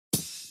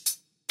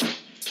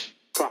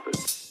It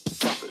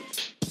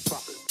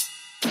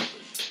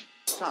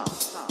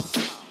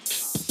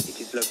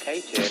is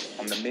located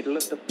on the middle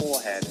of the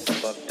forehead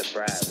above the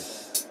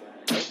brows.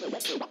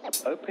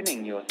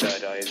 Opening your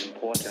third eye is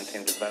important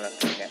in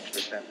developing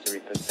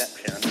extrasensory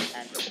perception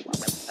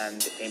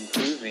and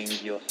improving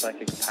your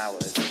psychic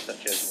powers,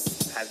 such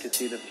as how to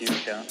see the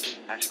future,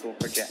 astral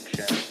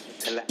projection,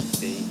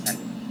 telepathy, and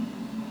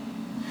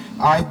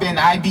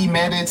I be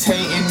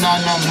meditating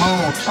on the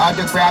moon,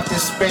 autographed the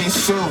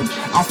spacesuit.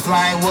 I'm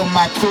flying with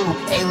my crew,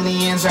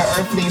 aliens or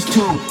earthlings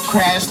too.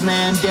 Crash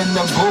land in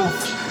the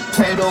booth.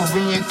 Plato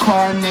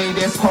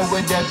reincarnated,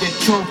 poet of the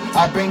truth.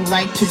 I bring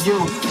light to you,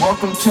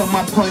 welcome to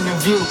my point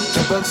of view.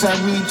 The books I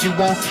read you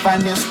won't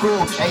find in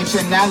school.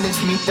 Ancient knowledge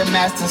meet the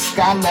master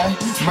scholar.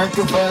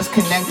 Merkabah's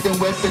connecting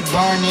with the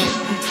garnet.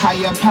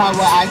 Higher power,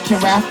 I can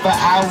rap for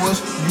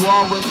hours. You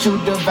are what you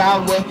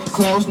devour.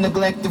 Clothes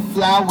neglect the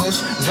flowers.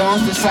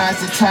 Zones the size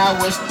of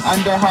towers.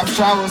 Under harp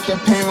showers, the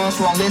parents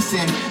won't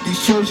listen.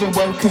 These children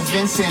were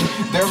convincing.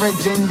 Their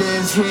agenda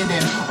is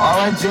hidden.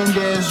 Our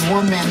agenda is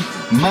woman,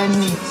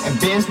 money, and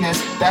business.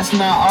 That's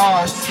not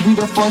ours. We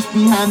the force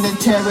behind the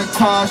tarot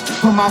cards.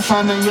 Put my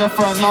sign on your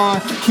front lawn.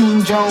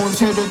 King Jones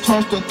here to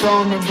torch the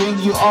throne and bring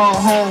you all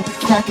home.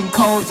 Cracking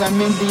codes, I'm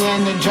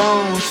Indiana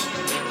Jones.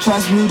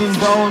 Transmuting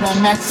gold,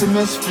 I'm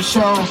Maximus for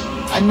sure.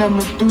 I'm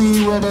number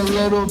 3 with a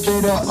little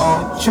bit of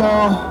Ocho.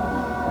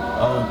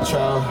 I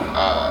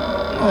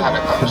had a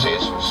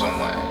conversation with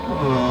someone.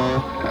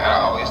 And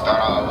I always thought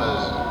I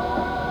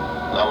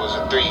was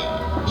a 3.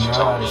 She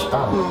told me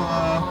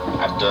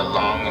after a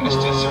long and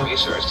extensive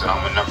research that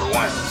I'm a number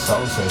 1.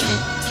 Soul searching.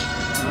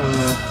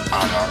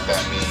 I don't know if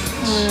that means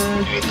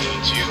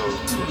anything to you.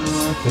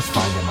 Just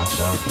finding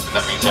myself.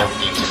 That means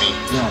everything to me.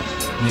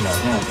 You know.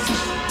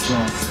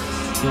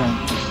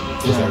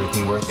 Is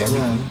everything worth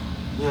everything?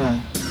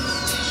 Yeah.